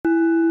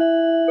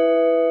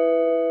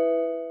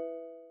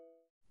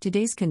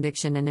Today's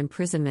conviction and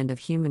imprisonment of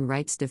human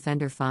rights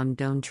defender Pham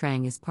Doan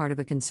Trang is part of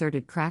a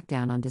concerted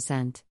crackdown on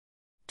dissent.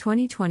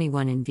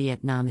 2021 in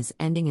Vietnam is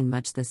ending in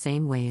much the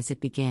same way as it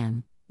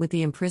began, with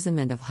the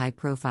imprisonment of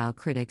high-profile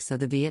critics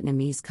of the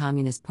Vietnamese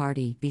Communist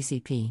Party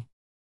 (VCP).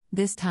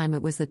 This time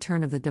it was the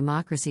turn of the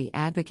democracy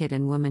advocate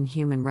and woman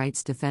human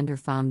rights defender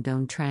Pham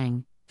Doan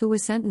Trang, who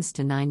was sentenced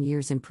to 9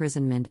 years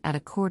imprisonment at a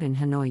court in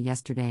Hanoi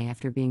yesterday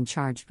after being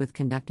charged with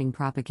conducting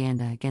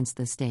propaganda against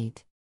the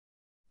state.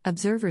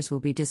 Observers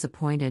will be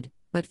disappointed,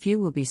 but few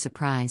will be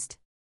surprised.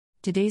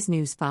 Today's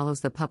news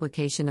follows the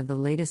publication of the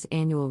latest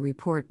annual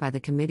report by the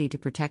Committee to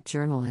Protect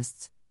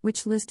Journalists,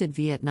 which listed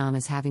Vietnam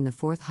as having the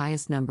fourth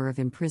highest number of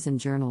imprisoned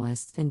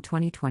journalists in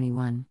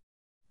 2021.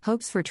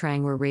 Hopes for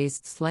Trang were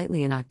raised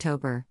slightly in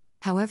October,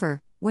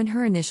 however, when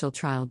her initial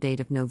trial date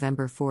of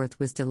November 4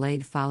 was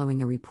delayed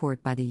following a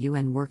report by the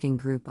UN Working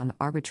Group on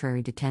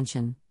Arbitrary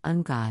Detention,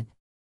 UNGOD.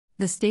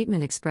 The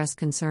statement expressed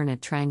concern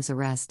at Trang's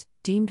arrest,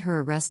 deemed her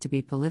arrest to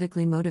be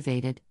politically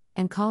motivated,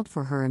 and called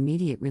for her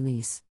immediate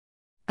release.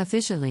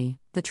 Officially,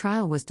 the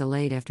trial was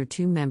delayed after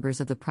 2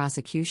 members of the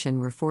prosecution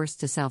were forced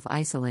to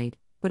self-isolate,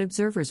 but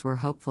observers were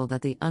hopeful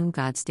that the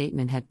UNGOD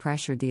statement had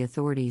pressured the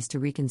authorities to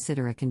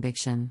reconsider a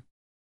conviction.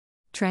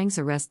 Trang's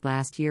arrest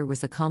last year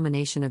was the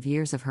culmination of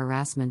years of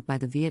harassment by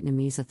the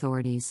Vietnamese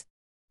authorities.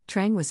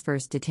 Trang was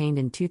first detained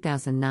in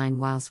 2009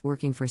 whilst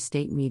working for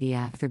state media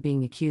after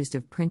being accused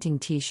of printing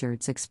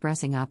T-shirts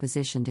expressing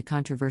opposition to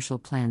controversial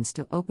plans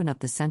to open up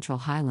the Central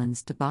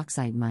Highlands to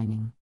bauxite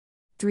mining.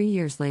 3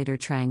 years later,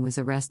 Trang was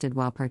arrested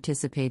while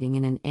participating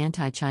in an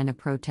anti-China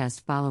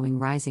protest following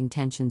rising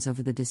tensions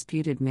over the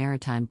disputed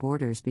maritime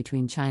borders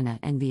between China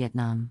and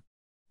Vietnam.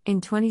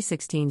 In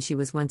 2016, she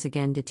was once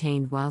again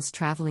detained whilst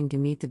traveling to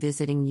meet the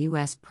visiting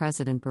U.S.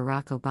 President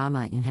Barack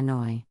Obama in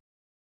Hanoi.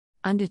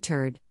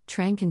 Undeterred,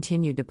 Trang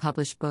continued to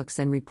publish books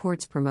and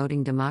reports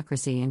promoting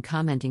democracy and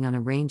commenting on a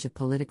range of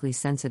politically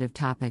sensitive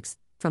topics,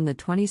 from the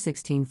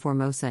 2016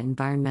 Formosa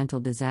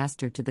environmental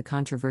disaster to the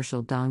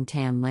controversial Dong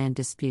Tam land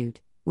dispute,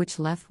 which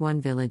left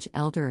 1 village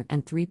elder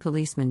and 3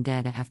 policemen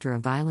dead after a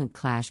violent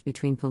clash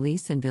between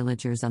police and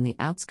villagers on the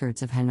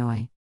outskirts of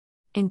Hanoi.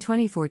 In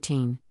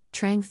 2014,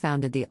 Trang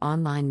founded the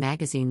online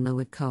magazine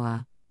Luat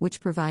Koa, which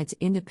provides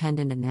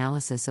independent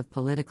analysis of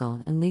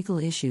political and legal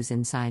issues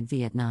inside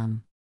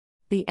Vietnam.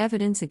 The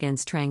evidence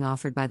against Trang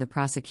offered by the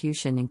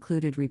prosecution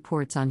included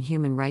reports on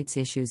human rights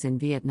issues in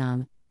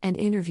Vietnam, and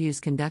interviews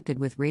conducted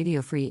with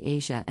Radio Free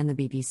Asia and the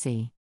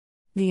BBC.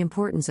 The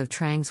importance of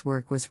Trang's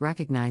work was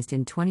recognized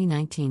in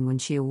 2019 when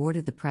she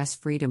awarded the Press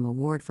Freedom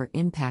Award for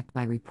Impact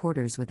by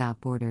Reporters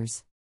Without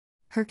Borders.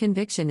 Her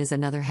conviction is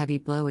another heavy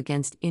blow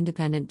against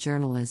independent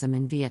journalism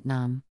in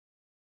Vietnam.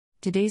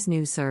 Today's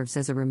news serves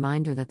as a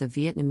reminder that the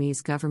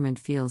Vietnamese government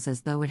feels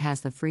as though it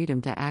has the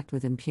freedom to act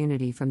with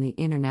impunity from the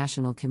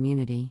international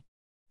community.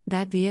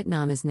 That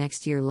Vietnam is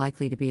next year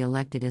likely to be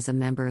elected as a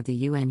member of the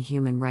UN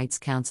Human Rights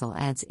Council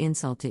adds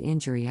insult to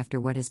injury after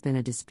what has been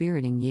a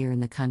dispiriting year in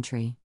the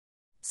country.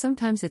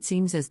 Sometimes it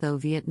seems as though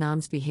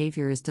Vietnam's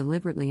behavior is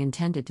deliberately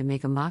intended to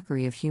make a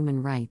mockery of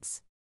human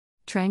rights.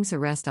 Trang's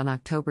arrest on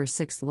October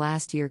 6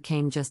 last year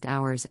came just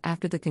hours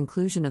after the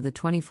conclusion of the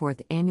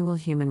 24th Annual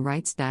Human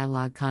Rights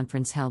Dialogue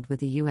Conference held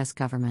with the U.S.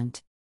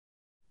 government.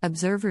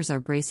 Observers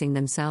are bracing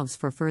themselves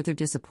for further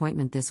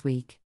disappointment this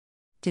week.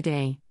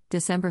 Today,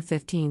 December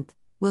 15,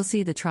 we'll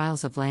see the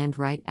trials of land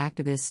right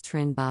activists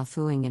Trinh Ba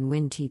Phuong and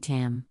Nguyen Thi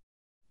Tam.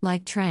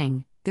 Like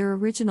Trang, their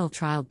original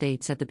trial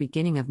dates at the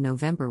beginning of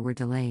November were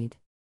delayed.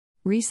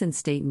 Recent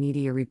state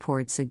media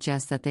reports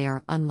suggest that they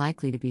are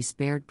unlikely to be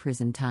spared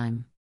prison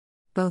time.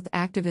 Both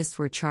activists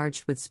were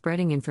charged with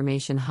spreading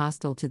information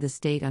hostile to the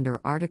state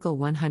under Article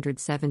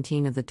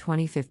 117 of the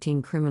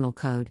 2015 Criminal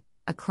Code,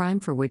 a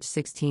crime for which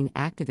 16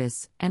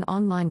 activists and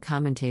online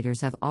commentators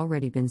have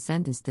already been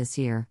sentenced this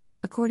year,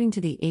 according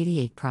to the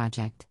 88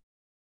 Project.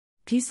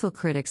 Peaceful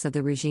critics of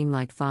the regime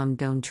like Pham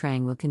Doan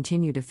Trang will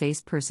continue to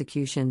face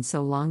persecution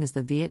so long as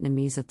the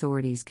Vietnamese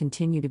authorities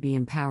continue to be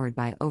empowered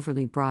by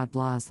overly broad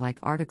laws like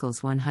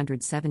Articles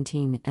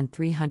 117 and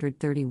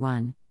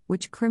 331,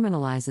 which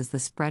criminalizes the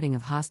spreading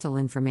of hostile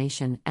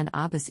information and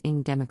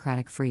abusing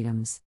democratic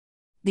freedoms.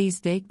 These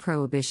vague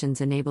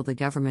prohibitions enable the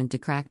government to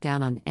crack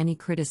down on any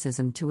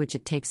criticism to which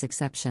it takes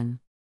exception.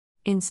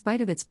 In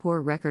spite of its poor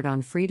record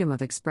on freedom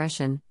of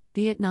expression,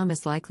 Vietnam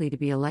is likely to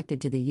be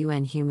elected to the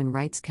UN Human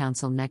Rights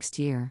Council next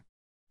year.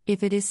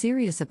 If it is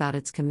serious about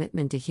its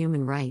commitment to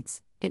human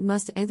rights, it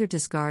must either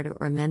discard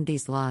or amend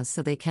these laws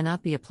so they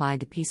cannot be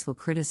applied to peaceful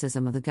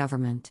criticism of the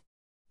government.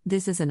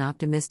 This is an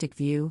optimistic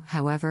view,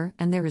 however,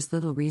 and there is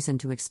little reason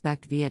to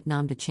expect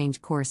Vietnam to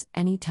change course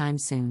anytime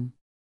soon.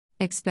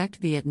 Expect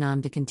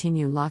Vietnam to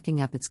continue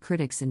locking up its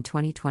critics in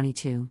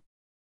 2022.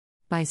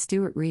 By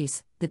Stuart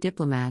Rees, The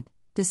Diplomat,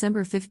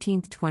 December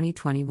 15,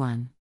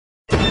 2021.